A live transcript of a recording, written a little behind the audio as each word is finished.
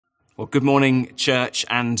Well, good morning, church.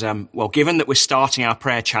 And, given that we're starting our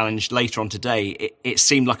prayer challenge later on today, it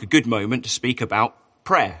seemed like a good moment to speak about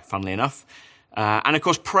prayer, funnily enough. And of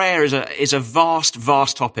course, prayer is a vast,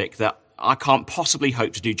 vast topic that I can't possibly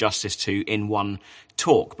hope to do justice to in one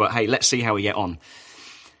talk. But hey, let's see how we get on.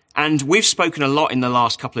 And we've spoken a lot in the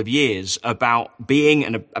last couple of years about being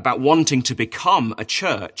and about wanting to become a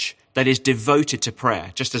church that is devoted to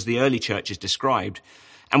prayer, just as the early church is described.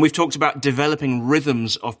 And we've talked about developing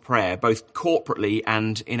rhythms of prayer, both corporately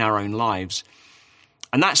and in our own lives.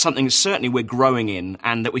 And that's something that certainly we're growing in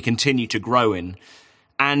and that we continue to grow in.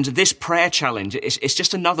 And this prayer challenge, it's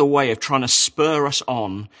just another way of trying to spur us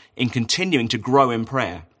on in continuing to grow in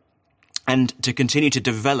prayer and to continue to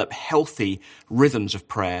develop healthy rhythms of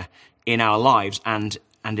prayer in our lives and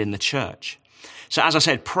in the church. So as I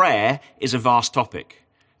said, prayer is a vast topic.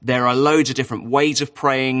 There are loads of different ways of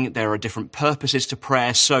praying. There are different purposes to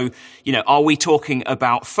prayer. So, are we talking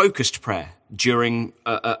about focused prayer during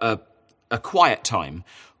a quiet time?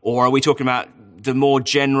 Or are we talking about the more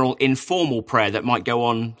general informal prayer that might go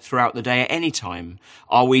on throughout the day at any time?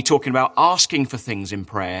 Are we talking about asking for things in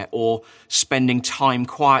prayer or spending time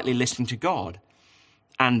quietly listening to God?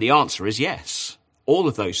 And the answer is yes, all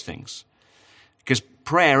of those things. Because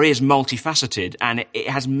prayer is multifaceted and it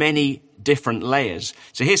has many different layers.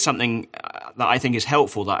 So here's something that I think is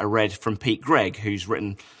helpful that I read from Pete Greig, who's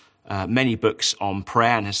written many books on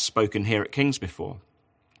prayer and has spoken here at King's before.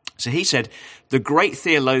 So he said, the great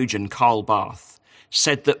theologian Karl Barth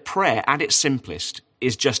said that prayer at its simplest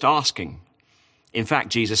is just asking. In fact,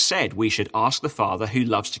 Jesus said we should ask the Father who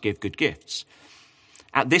loves to give good gifts.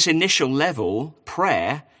 At this initial level,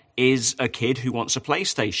 prayer is a kid who wants a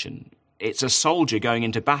PlayStation. It's a soldier going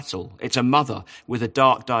into battle. It's a mother with a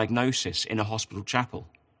dark diagnosis in a hospital chapel.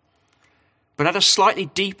 But at a slightly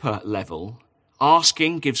deeper level,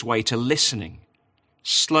 asking gives way to listening.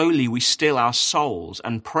 Slowly we still our souls,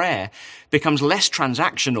 and prayer becomes less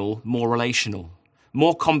transactional, more relational,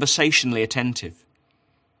 more conversationally attentive.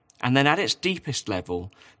 And then at its deepest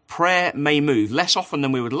level, prayer may move, less often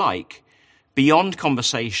than we would like, beyond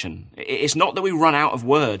conversation. It's not that we run out of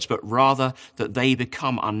words, but rather that they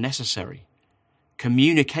become unnecessary.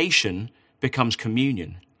 Communication becomes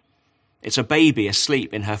communion. It's a baby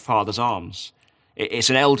asleep in her father's arms. It's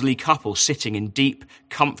an elderly couple sitting in deep,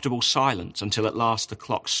 comfortable silence until at last the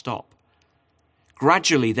clocks stop.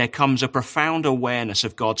 Gradually, there comes a profound awareness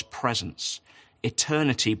of God's presence.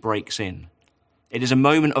 Eternity breaks in. It is a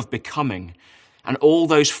moment of becoming, and all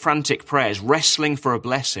those frantic prayers, wrestling for a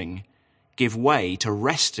blessing, give way to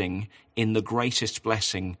resting in the greatest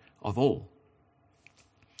blessing of all.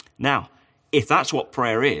 Now, if that's what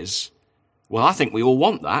prayer is, well, I think we all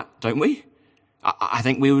want that, don't we? I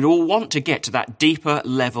think we would all want to get to that deeper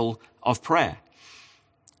level of prayer.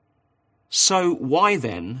 So why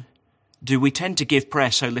then do we tend to give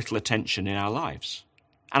prayer so little attention in our lives?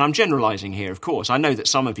 And I'm generalizing here, of course. I know that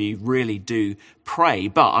some of you really do pray,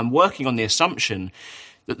 but I'm working on the assumption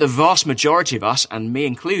that the vast majority of us, and me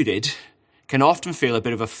included, can often feel a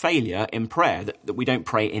bit of a failure in prayer, that we don't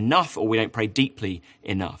pray enough or we don't pray deeply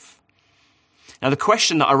enough. Now, the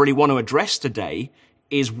question that I really want to address today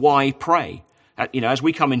is why pray? As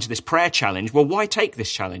we come into this prayer challenge, well, why take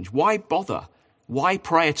this challenge? Why bother? Why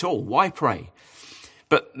pray at all? Why pray?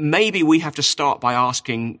 But maybe we have to start by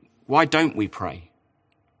asking, why don't we pray?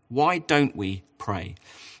 Why don't we pray?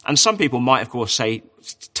 And some people might, of course, say,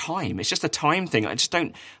 it's time. It's just a time thing. I just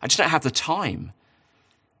don't have the time.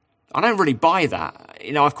 I don't really buy that.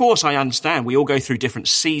 Of course, I understand we all go through different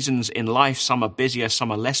seasons in life. Some are busier,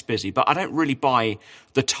 some are less busy, but I don't really buy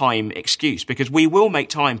the time excuse because we will make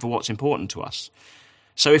time for what's important to us.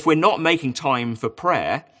 So if we're not making time for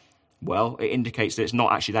prayer, well, it indicates that it's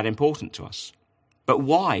not actually that important to us. But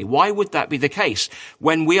why? Why would that be the case?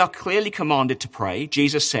 When we are clearly commanded to pray,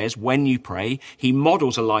 Jesus says, when you pray, he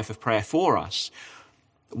models a life of prayer for us.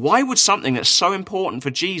 Why would something that's so important for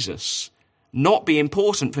Jesus not be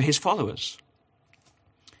important for his followers?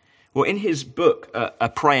 Well, in his book, A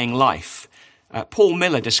Praying Life, Paul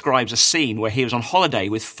Miller describes a scene where he was on holiday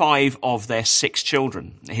with 5 of their 6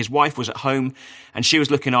 children. His wife was at home and she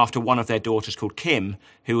was looking after one of their daughters called Kim,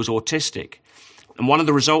 who was autistic. And one of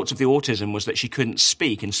the results of the autism was that she couldn't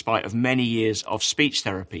speak in spite of many years of speech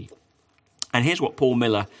therapy. And here's what Paul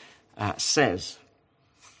Miller says.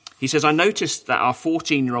 He says, I noticed that our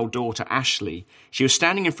 14-year-old daughter, Ashley, she was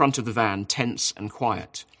standing in front of the van, tense and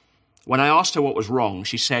quiet. When I asked her what was wrong,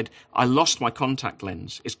 she said, I lost my contact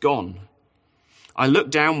lens. It's gone. I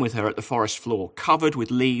looked down with her at the forest floor, covered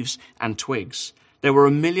with leaves and twigs. There were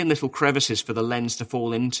a million little crevices for the lens to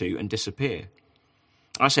fall into and disappear.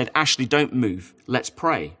 I said, Ashley, don't move. Let's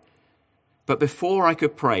pray. But before I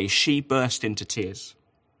could pray, she burst into tears.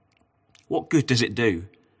 What good does it do?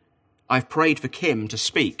 I've prayed for Kim to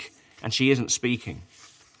speak, and she isn't speaking.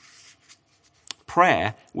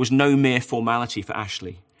 Prayer was no mere formality for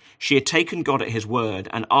Ashley. She had taken God at his word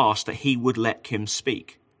and asked that he would let Kim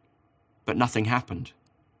speak. But nothing happened.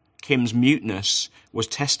 Kim's muteness was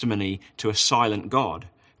testimony to a silent God.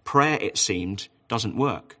 Prayer, it seemed, doesn't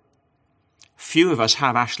work. Few of us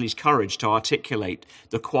have Ashley's courage to articulate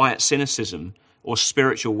the quiet cynicism or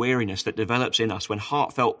spiritual weariness that develops in us when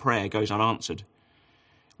heartfelt prayer goes unanswered.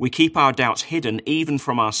 We keep our doubts hidden even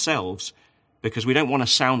from ourselves because we don't want to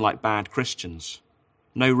sound like bad Christians.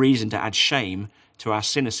 No reason to add shame to our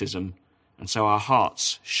cynicism, and so our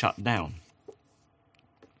hearts shut down.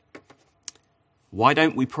 Why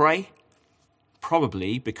don't we pray?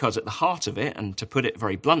 Probably because at the heart of it, and to put it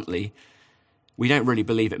very bluntly, we don't really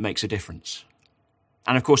believe it makes a difference.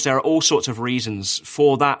 And of course, there are all sorts of reasons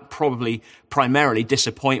for that, probably primarily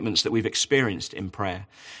disappointments that we've experienced in prayer.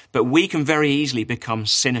 But we can very easily become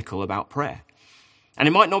cynical about prayer. And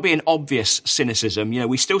it might not be an obvious cynicism.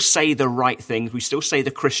 We still say the right things. We still say the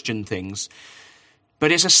Christian things.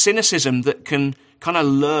 But it's a cynicism that can kind of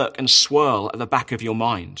lurk and swirl at the back of your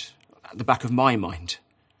mind, at the back of my mind.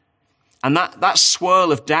 And that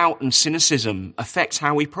swirl of doubt and cynicism affects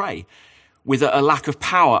how we pray, with a lack of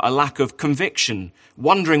power, a lack of conviction,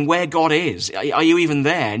 wondering where God is. Are you even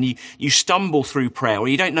there? And you stumble through prayer, or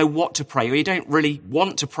you don't know what to pray, or you don't really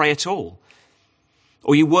want to pray at all.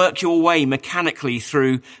 Or you work your way mechanically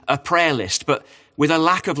through a prayer list, but with a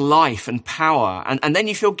lack of life and power. And then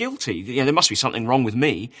you feel guilty. There must be something wrong with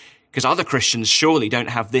me, because other Christians surely don't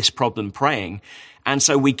have this problem praying. And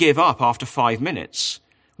so we give up after 5 minutes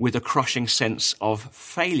with a crushing sense of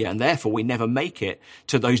failure, and therefore we never make it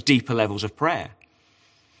to those deeper levels of prayer.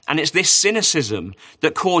 And it's this cynicism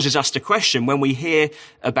that causes us to question when we hear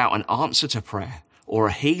about an answer to prayer or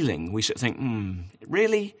a healing. We sort of think,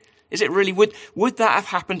 really? Is it really? Would that have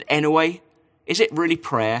happened anyway? Is it really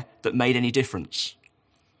prayer that made any difference?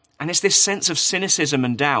 And it's this sense of cynicism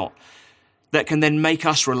and doubt that can then make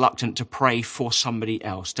us reluctant to pray for somebody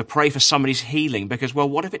else, to pray for somebody's healing, because, well,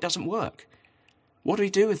 what if it doesn't work? What do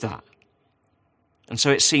we do with that? And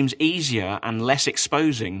so it seems easier and less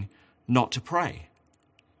exposing not to pray.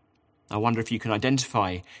 I wonder if you can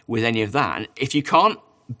identify with any of that. And if you can't,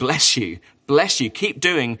 bless you, keep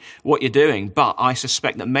doing what you're doing. But I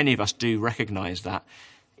suspect that many of us do recognize that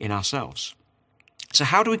in ourselves. So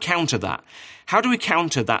how do we counter that? How do we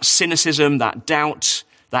counter that cynicism, that doubt,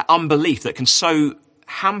 that unbelief that can so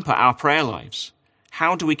hamper our prayer lives?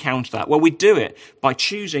 How do we counter that? Well, we do it by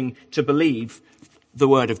choosing to believe the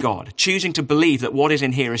word of God, choosing to believe that what is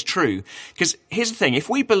in here is true. Because here's the thing, if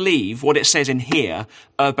we believe what it says in here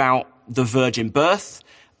about the virgin birth,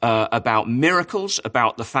 about miracles,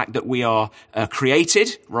 about the fact that we are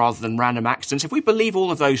created rather than random accidents, if we believe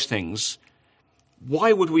all of those things,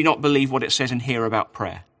 why would we not believe what it says in here about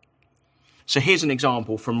prayer? So here's an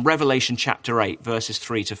example from Revelation chapter 8, verses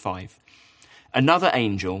 3-5. Another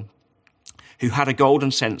angel who had a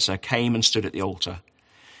golden censer came and stood at the altar.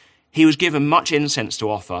 He was given much incense to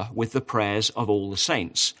offer with the prayers of all the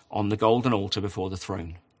saints on the golden altar before the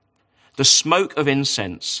throne. The smoke of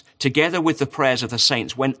incense, together with the prayers of the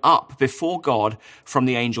saints, went up before God from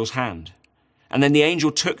the angel's hand. And then the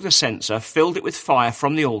angel took the censer, filled it with fire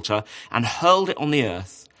from the altar, and hurled it on the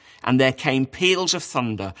earth. And there came peals of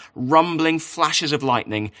thunder, rumbling flashes of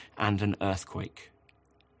lightning, and an earthquake.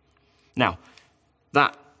 Now,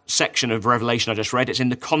 that section of Revelation I just read, it's in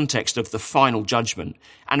the context of the final judgment.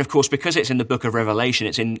 And of course, because it's in the book of Revelation,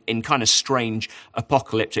 it's in kind of strange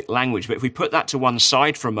apocalyptic language. But if we put that to one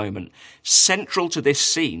side for a moment, central to this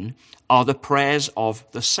scene are the prayers of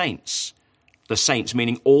the saints. The saints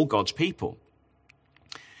meaning all God's people.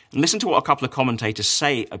 And listen to what a couple of commentators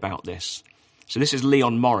say about this. So this is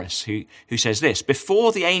Leon Morris, who says this: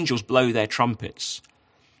 before the angels blow their trumpets,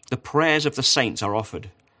 the prayers of the saints are offered.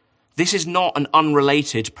 This is not an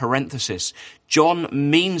unrelated parenthesis. John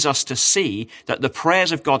means us to see that the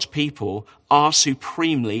prayers of God's people are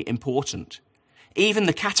supremely important. Even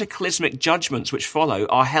the cataclysmic judgments which follow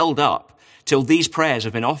are held up till these prayers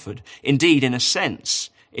have been offered. Indeed, in a sense,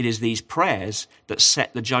 it is these prayers that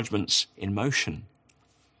set the judgments in motion.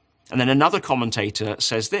 And then another commentator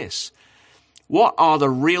says this: what are the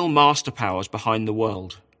real master powers behind the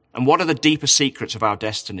world? And what are the deeper secrets of our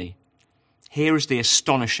destiny? Here is the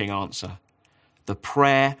astonishing answer: the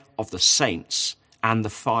prayer of the saints and the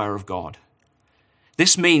fire of God.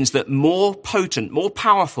 This means that more potent, more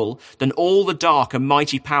powerful than all the dark and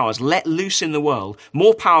mighty powers let loose in the world,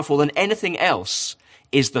 more powerful than anything else,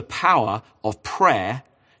 is the power of prayer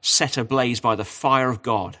set ablaze by the fire of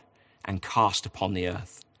God. and cast upon the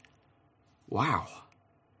earth. Wow.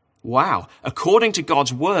 Wow. According to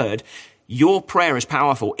God's word, your prayer is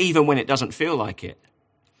powerful, even when it doesn't feel like it.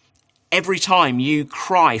 Every time you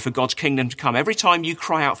cry for God's kingdom to come, every time you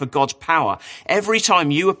cry out for God's power, every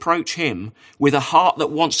time you approach him with a heart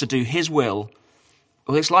that wants to do his will,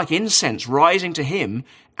 well, it's like incense rising to him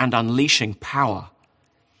and unleashing power.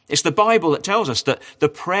 It's the Bible that tells us that the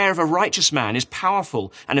prayer of a righteous man is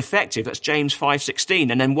powerful and effective. That's James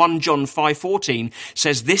 5:16. And then 1 John 5:14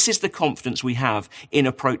 says, this is the confidence we have in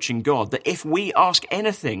approaching God, that if we ask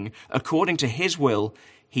anything according to his will,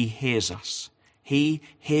 he hears us. He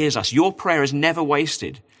hears us. Your prayer is never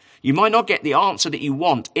wasted. You might not get the answer that you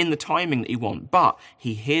want in the timing that you want, but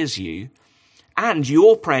he hears you, and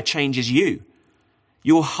your prayer changes you.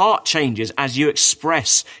 Your heart changes as you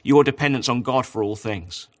express your dependence on God for all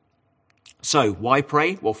things. So, why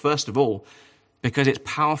pray? Well, first of all, because it's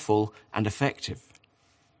powerful and effective.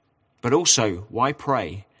 But also, why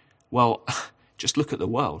pray? Well, just look at the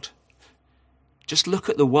world. Just look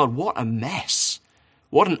at the world. What a mess.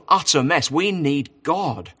 What an utter mess. We need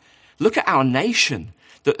God. Look at our nation.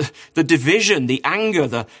 The division, the anger,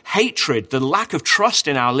 the hatred, the lack of trust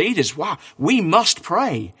in our leaders. Wow, we must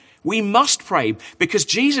pray. We must pray because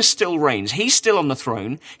Jesus still reigns. He's still on the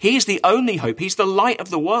throne. He is the only hope. He's the light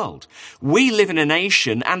of the world. We live in a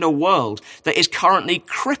nation and a world that is currently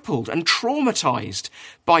crippled and traumatized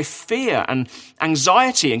by fear and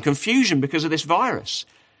anxiety and confusion because of this virus.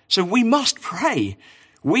 So we must pray.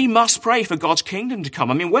 We must pray for God's kingdom to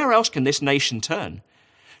come. I mean, where else can this nation turn?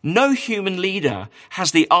 No human leader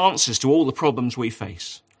has the answers to all the problems we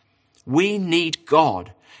face. We need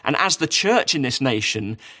God. And as the church in this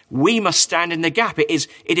nation, we must stand in the gap. It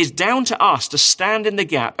is down to us to stand in the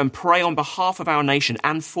gap and pray on behalf of our nation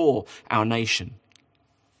and for our nation.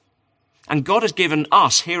 And God has given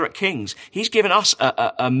us here at King's, he's given us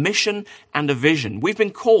a mission and a vision. We've been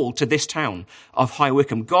called to this town of High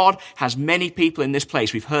Wycombe. God has many people in this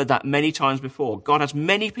place. We've heard that many times before. God has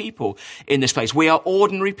many people in this place. We are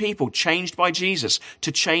ordinary people changed by Jesus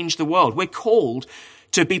to change the world. We're called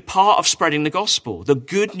to be part of spreading the gospel, the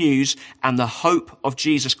good news and the hope of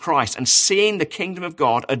Jesus Christ, and seeing the kingdom of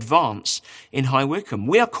God advance in High Wycombe.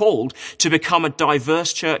 We are called to become a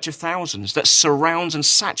diverse church of thousands that surrounds and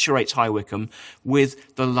saturates High Wycombe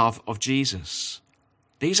with the love of Jesus.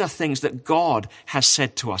 These are things that God has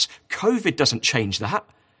said to us. COVID doesn't change that.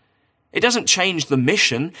 It doesn't change the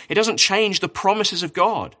mission. It doesn't change the promises of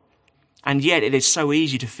God. And yet it is so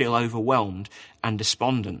easy to feel overwhelmed and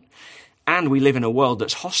despondent. And we live in a world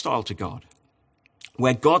that's hostile to God,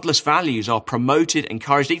 where godless values are promoted,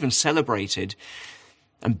 encouraged, even celebrated,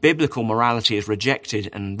 and biblical morality is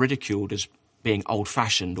rejected and ridiculed as being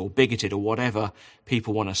old-fashioned or bigoted or whatever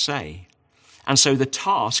people want to say. And so the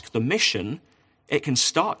task, the mission, it can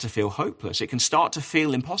start to feel hopeless. It can start to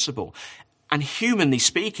feel impossible. And humanly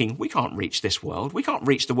speaking, we can't reach this world. We can't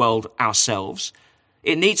reach the world ourselves.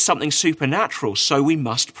 It needs something supernatural, so we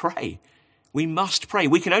must pray. We must pray.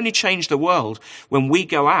 We can only change the world when we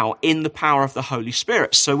go out in the power of the Holy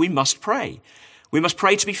Spirit. So we must pray. We must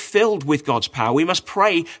pray to be filled with God's power. We must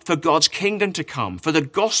pray for God's kingdom to come, for the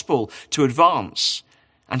gospel to advance,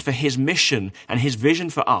 and for his mission and his vision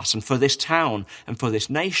for us and for this town and for this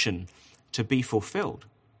nation to be fulfilled.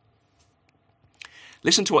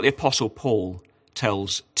 Listen to what the Apostle Paul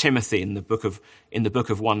tells Timothy in the book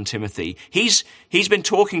of 1 Timothy. He's been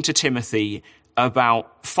talking to Timothy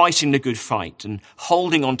about fighting the good fight and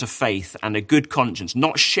holding on to faith and a good conscience,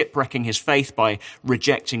 not shipwrecking his faith by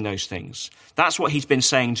rejecting those things. That's what he's been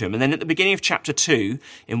saying to him. And then at the beginning of chapter 2,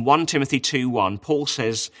 in 1 Timothy 2:1, Paul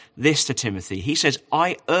says this to Timothy. He says,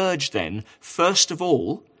 I urge then, first of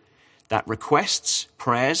all, that requests,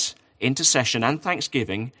 prayers, intercession and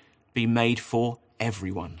thanksgiving be made for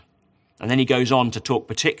everyone. And then he goes on to talk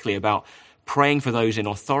particularly about praying for those in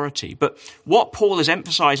authority. But what Paul is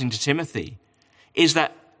emphasizing to Timothy is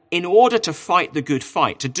that in order to fight the good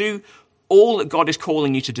fight, to do all that God is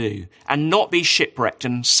calling you to do and not be shipwrecked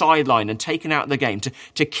and sidelined and taken out of the game,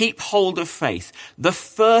 to keep hold of faith, the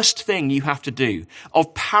first thing you have to do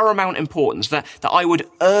of paramount importance that I would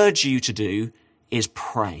urge you to do is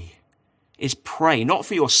pray. Is pray, not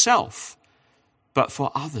for yourself, but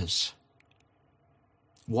for others.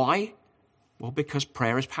 Why? Well, because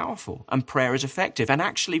prayer is powerful and prayer is effective. And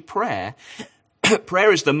actually prayer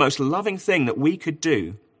is the most loving thing that we could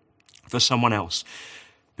do for someone else,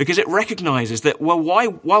 because it recognizes that, well,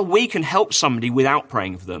 while we can help somebody without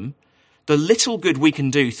praying for them, the little good we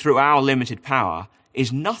can do through our limited power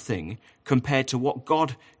is nothing compared to what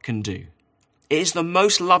God can do. It is the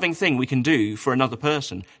most loving thing we can do for another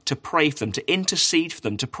person, to pray for them, to intercede for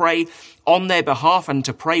them, to pray on their behalf and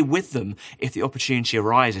to pray with them if the opportunity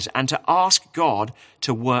arises, and to ask God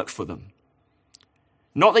to work for them.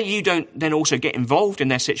 Not that you don't then also get involved in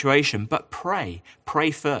their situation, but pray.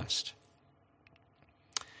 Pray first.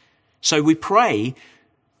 So we pray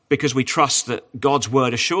because we trust that God's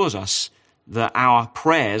word assures us that our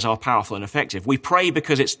prayers are powerful and effective. We pray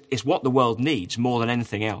because it's what the world needs more than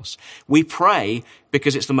anything else. We pray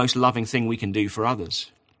because it's the most loving thing we can do for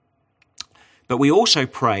others. But we also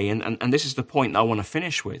pray, and this is the point that I want to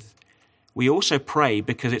finish with, we also pray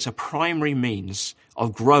because it's a primary means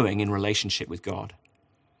of growing in relationship with God.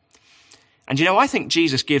 And I think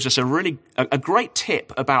Jesus gives us a great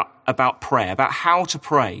tip about prayer, about how to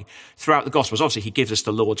pray throughout the Gospels. Obviously, he gives us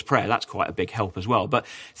the Lord's Prayer. That's quite a big help as well. But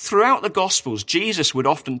throughout the Gospels, Jesus would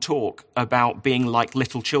often talk about being like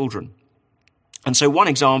little children. And so one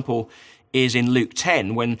example is in Luke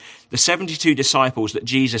 10, when the 72 disciples that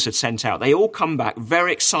Jesus had sent out, they all come back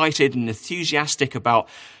very excited and enthusiastic about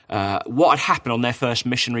what had happened on their first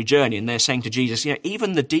missionary journey. And they're saying to Jesus,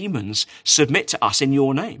 even the demons submit to us in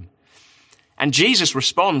your name. And Jesus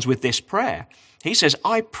responds with this prayer. He says,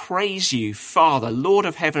 I praise you, Father, Lord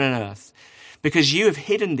of heaven and earth, because you have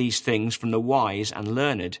hidden these things from the wise and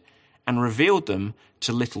learned and revealed them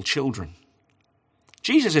to little children.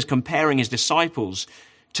 Jesus is comparing his disciples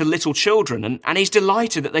to little children, and he's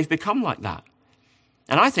delighted that they've become like that.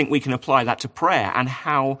 And I think we can apply that to prayer and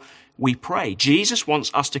how we pray. Jesus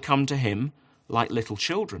wants us to come to him like little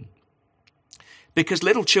children, because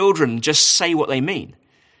little children just say what they mean.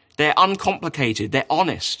 They're uncomplicated. They're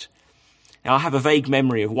honest. Now, I have a vague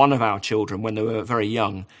memory of one of our children when they were very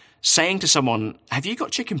young saying to someone, have you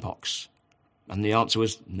got chickenpox? And the answer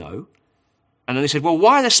was no. And then they said, well,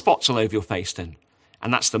 why are there spots all over your face then?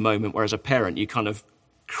 And that's the moment where as a parent you kind of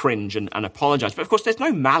cringe and apologize. But of course, there's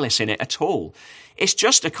no malice in it at all. It's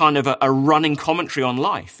just a kind of a running commentary on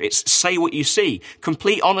life. It's say what you see,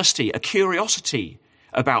 complete honesty, a curiosity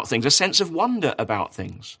about things, a sense of wonder about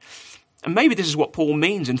things. And maybe this is what Paul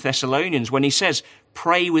means in Thessalonians when he says,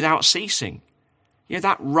 pray without ceasing.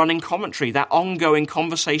 That running commentary, that ongoing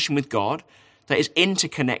conversation with God that is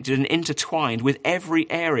interconnected and intertwined with every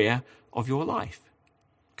area of your life.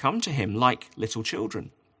 Come to him like little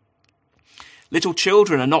children. Little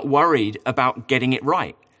children are not worried about getting it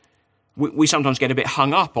right. We sometimes get a bit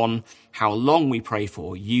hung up on how long we pray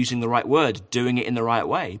for, using the right word, doing it in the right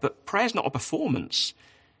way. But prayer's not a performance.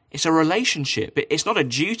 It's a relationship. It's not a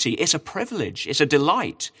duty. It's a privilege. It's a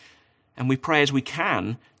delight. And we pray as we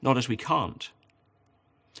can, not as we can't.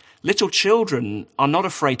 Little children are not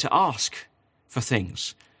afraid to ask for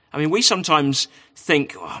things. I mean, we sometimes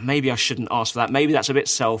think, maybe I shouldn't ask for that. Maybe that's a bit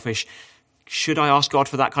selfish. Should I ask God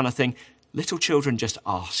for that kind of thing? Little children just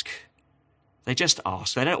ask. They just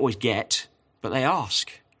ask. They don't always get, but they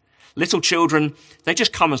ask. Little children, they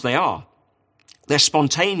just come as they are. They're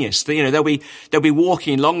spontaneous. They'll be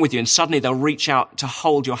walking along with you and suddenly they'll reach out to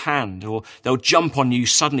hold your hand, or they'll jump on you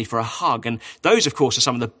suddenly for a hug. And those, of course, are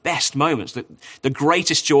some of the best moments, the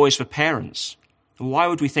greatest joys for parents. Why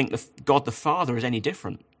would we think that God the Father is any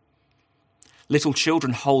different? Little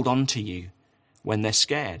children hold on to you when they're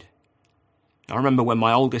scared. I remember when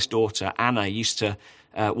my oldest daughter, Anna, used to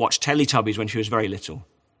watch Teletubbies when she was very little.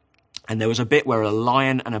 And there was a bit where a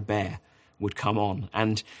lion and a bear would come on.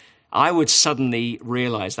 And I would suddenly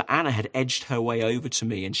realize that Anna had edged her way over to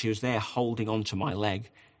me and she was there holding onto my leg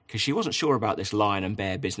because she wasn't sure about this lion and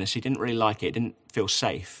bear business. She didn't really like it. Didn't feel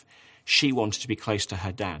safe. She wanted to be close to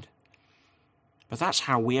her dad. But that's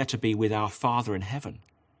how we are to be with our Father in heaven,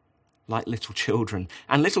 like little children.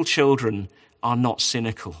 And little children are not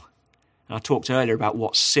cynical. And I talked earlier about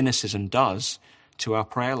what cynicism does to our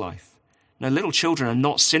prayer life. No, little children are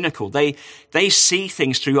not cynical. They see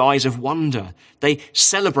things through eyes of wonder. They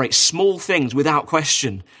celebrate small things without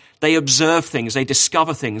question. They observe things. They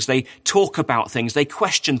discover things. They talk about things. They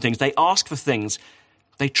question things. They ask for things.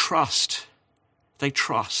 They trust. They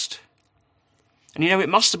trust. And it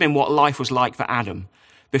must have been what life was like for Adam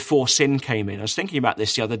before sin came in. I was thinking about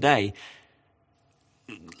this the other day.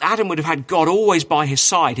 Adam would have had God always by his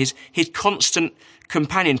side, his constant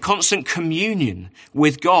companion, constant communion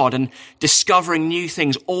with God and discovering new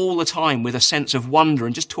things all the time with a sense of wonder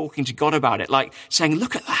and just talking to God about it, like saying,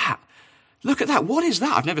 look at that. Look at that. What is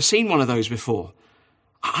that? I've never seen one of those before.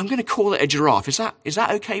 I'm going to call it a giraffe. Is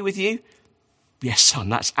that okay with you? Yes, son,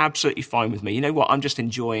 that's absolutely fine with me. You know what? I'm just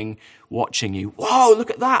enjoying watching you. Whoa, look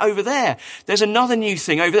at that over there. There's another new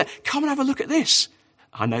thing over there. Come and have a look at this.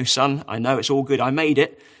 I know, son. I know it's all good. I made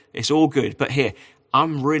it. It's all good. But here,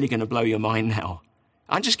 I'm really going to blow your mind now.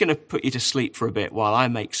 I'm just going to put you to sleep for a bit while I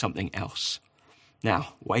make something else.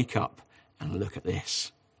 Now, wake up and look at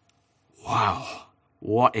this. Wow,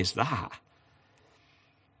 what is that?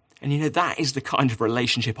 And that is the kind of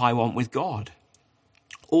relationship I want with God.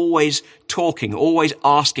 Always talking, always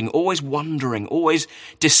asking, always wondering, always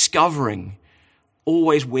discovering,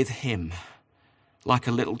 always with him, like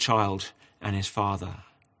a little child and his father.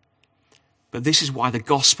 But this is why the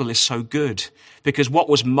gospel is so good, because what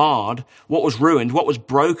was marred, what was ruined, what was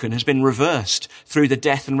broken has been reversed through the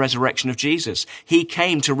death and resurrection of Jesus. He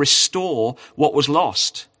came to restore what was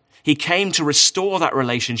lost. He came to restore that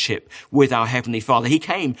relationship with our Heavenly Father. He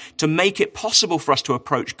came to make it possible for us to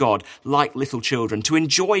approach God like little children, to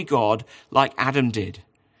enjoy God like Adam did.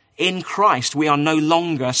 In Christ, we are no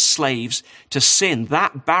longer slaves to sin.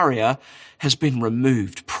 That barrier has been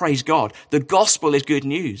removed. Praise God. The gospel is good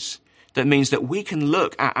news. That means that we can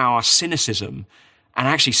look at our cynicism and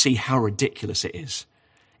actually see how ridiculous it is.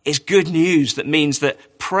 It's good news that means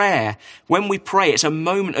that prayer, when we pray, it's a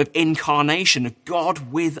moment of incarnation of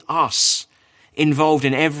God with us, involved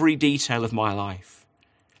in every detail of my life.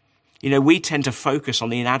 We tend to focus on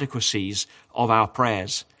the inadequacies of our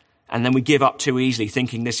prayers, and then we give up too easily,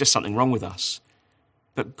 thinking there's just something wrong with us.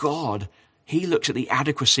 But God, he looks at the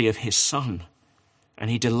adequacy of his Son, and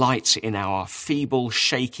he delights in our feeble,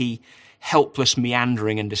 shaky, helpless,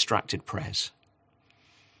 meandering and distracted prayers.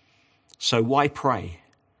 So why pray?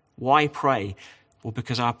 Why pray? Well,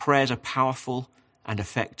 because our prayers are powerful and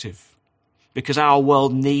effective. Because our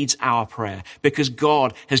world needs our prayer. Because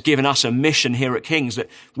God has given us a mission here at King's that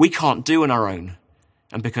we can't do on our own.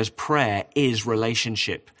 And because prayer is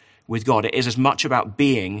relationship with God. It is as much about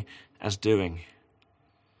being as doing.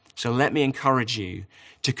 So let me encourage you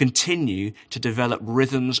to continue to develop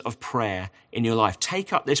rhythms of prayer in your life.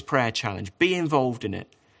 Take up this prayer challenge. Be involved in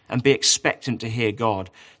it and be expectant to hear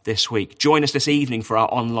God this week. Join us this evening for our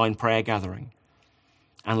online prayer gathering.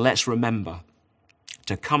 And let's remember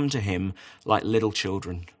to come to him like little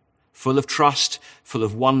children, full of trust, full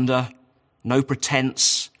of wonder, no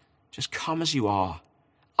pretense. Just come as you are,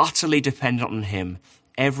 utterly dependent on him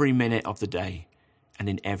every minute of the day and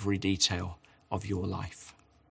in every detail of your life.